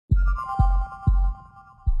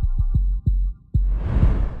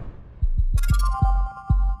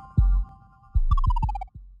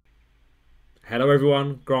Hello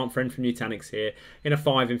everyone, Grant Friend from Nutanix here in a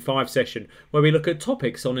 5 in 5 session where we look at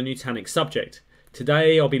topics on a Nutanix subject.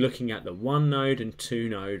 Today I'll be looking at the 1-node and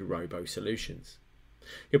 2-node Robo solutions.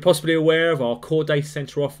 You're possibly aware of our core data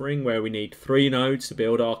center offering where we need 3 nodes to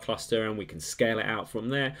build our cluster and we can scale it out from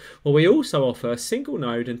there. Well, we also offer single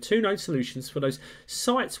node and 2-node solutions for those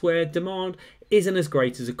sites where demand isn't as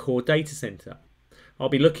great as a core data center. I'll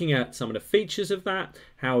be looking at some of the features of that,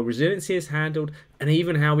 how resiliency is handled, and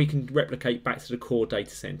even how we can replicate back to the core data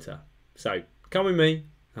center. So come with me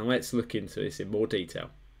and let's look into this in more detail.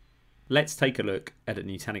 Let's take a look at a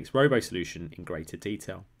Nutanix Robo solution in greater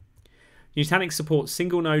detail. Nutanix supports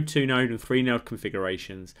single node, 2-node and 3-node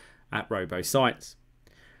configurations at Robo sites.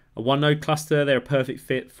 A 1-node cluster, they're a perfect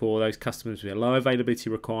fit for those customers with low availability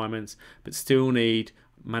requirements but still need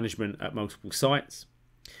management at multiple sites.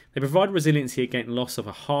 They provide resiliency against loss of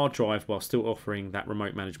a hard drive while still offering that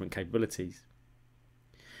remote management capabilities.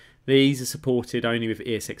 These are supported only with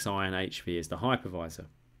ESXi and HV as the hypervisor.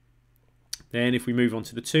 Then if we move on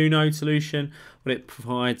to the 2-node solution, well, it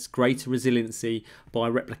provides greater resiliency by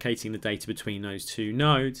replicating the data between those 2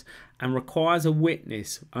 nodes and requires a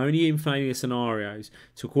witness only in failure scenarios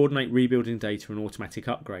to coordinate rebuilding data and automatic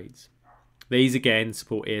upgrades. These again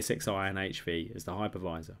support ESXi and HV as the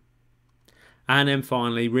hypervisor. And then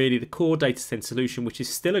finally, really the core data center solution, which is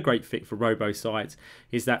still a great fit for Robo sites,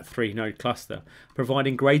 is that 3-node cluster,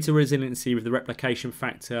 providing greater resiliency with the replication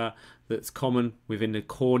factor that's common within the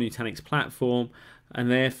core Nutanix platform, and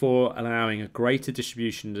therefore allowing a greater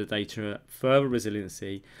distribution of the data, further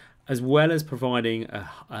resiliency, as well as providing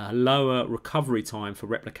a lower recovery time for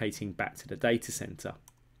replicating back to the data center.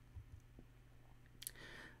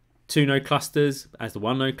 2-node clusters, as the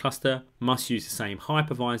 1-node cluster, must use the same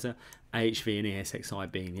hypervisor, HV and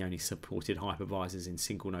ESXi being the only supported hypervisors in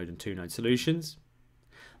single node and 2-node solutions.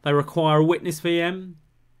 They require a witness VM.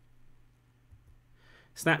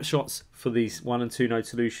 Snapshots for these 1 and 2-node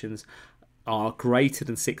solutions are greater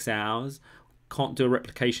than 6 hours. Can't do a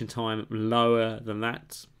replication time lower than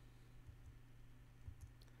that.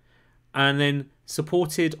 And then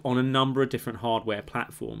supported on a number of different hardware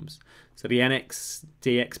platforms. So the NX,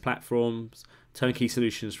 DX platforms, turnkey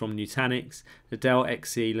solutions from Nutanix, the Dell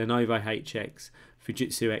XE, Lenovo HX,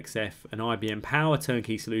 Fujitsu XF and IBM Power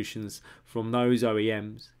turnkey solutions from those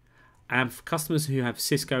OEMs. And for customers who have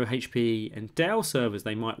Cisco, HP and Dell servers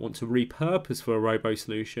they might want to repurpose for a Robo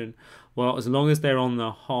solution, well, as long as they're on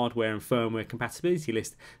the hardware and firmware compatibility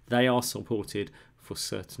list, they are supported for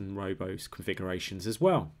certain Robo configurations as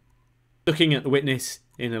well. Looking at the witness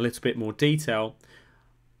in a little bit more detail,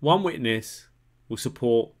 one witness will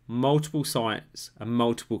support multiple sites and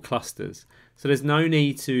multiple clusters. So there's no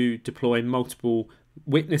need to deploy multiple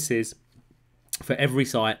witnesses for every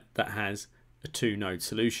site that has a 2-node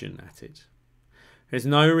solution at it. There's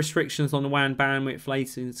no restrictions on the WAN bandwidth,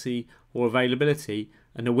 latency or availability,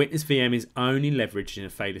 and the witness VM is only leveraged in a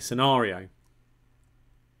failure scenario.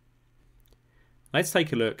 Let's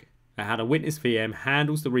take a look at how the witness VM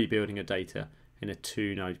handles the rebuilding of data in a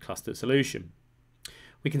 2-node cluster solution.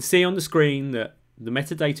 We can see on the screen that the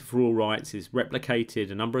metadata for all writes is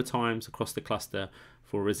replicated a number of times across the cluster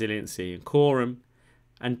for resiliency and quorum,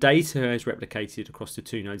 and data is replicated across the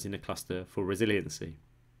 2 nodes in the cluster for resiliency.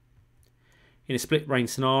 In a split brain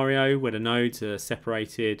scenario where the nodes are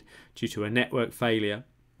separated due to a network failure,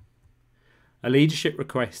 a leadership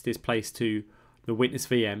request is placed to the witness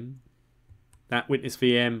VM. That witness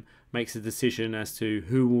VM makes a decision as to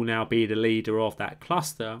who will now be the leader of that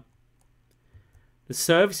cluster. The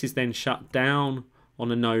service is then shut down on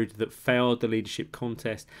a node that failed the leadership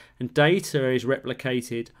contest, and data is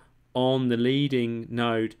replicated on the leading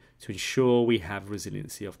node to ensure we have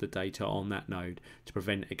resiliency of the data on that node to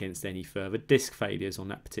prevent against any further disk failures on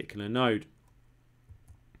that particular node.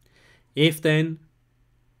 If then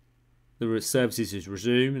the services is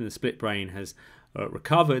resumed and the split brain has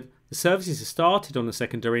recovered, the services are started on the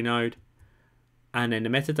secondary node, and then the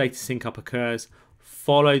metadata sync up occurs,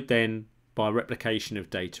 followed then by replication of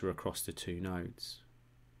data across the 2 nodes.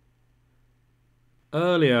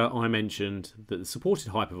 Earlier I mentioned that the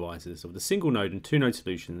supported hypervisors of the single node and 2-node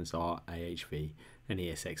solutions are AHV and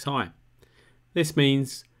ESXi. This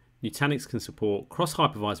means Nutanix can support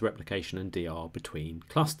cross-hypervisor replication and DR between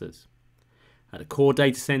clusters. At the core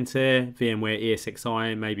data center, VMware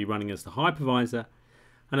ESXi may be running as the hypervisor,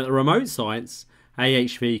 and at the remote sites,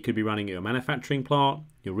 AHV could be running at your manufacturing plant,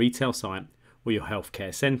 your retail site, or your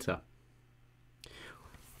healthcare center.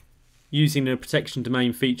 Using the protection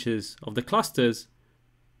domain features of the clusters,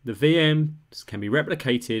 the VMs can be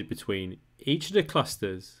replicated between each of the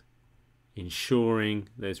clusters, ensuring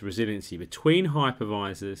there's resiliency between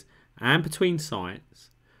hypervisors and between sites,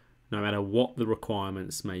 no matter what the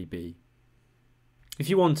requirements may be. If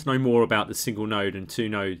you want to know more about the single node and two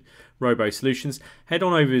node Robo solutions, head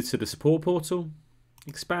on over to the support portal,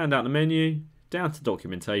 expand out the menu, down to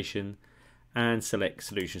documentation, and select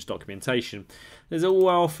solutions documentation. There's a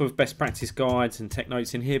wealth of best practice guides and tech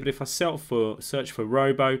notes in here, but if I search for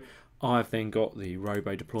Robo, I've then got the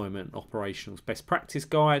Robo Deployment Operationals Best Practice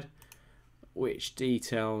Guide, which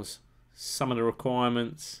details some of the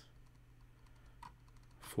requirements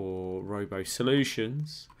for Robo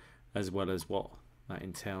solutions, as well as what that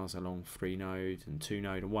entails along 3-node and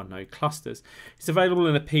 2-node and 1-node clusters. It's available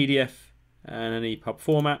in a PDF and an EPUB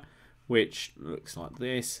format, which looks like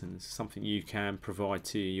this, and something you can provide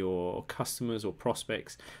to your customers or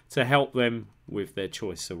prospects to help them with their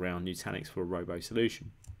choice around Nutanix for a Robo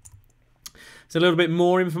solution. There's a little bit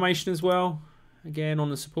more information as well. Again, on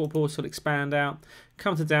the support portal, expand out,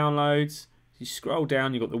 come to downloads. You scroll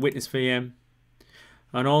down, you've got the witness VM,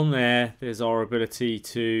 and on there, there's our ability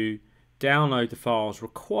to download the files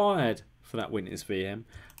required for that witness VM,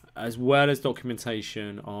 as well as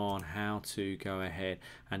documentation on how to go ahead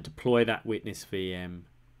and deploy that witness VM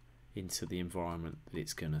into the environment that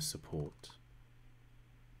it's going to support.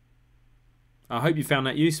 I hope you found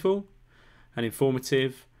that useful and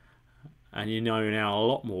informative, and you know now a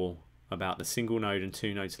lot more about the single node and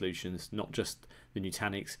two node solutions, not just the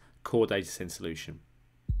Nutanix core data center solution.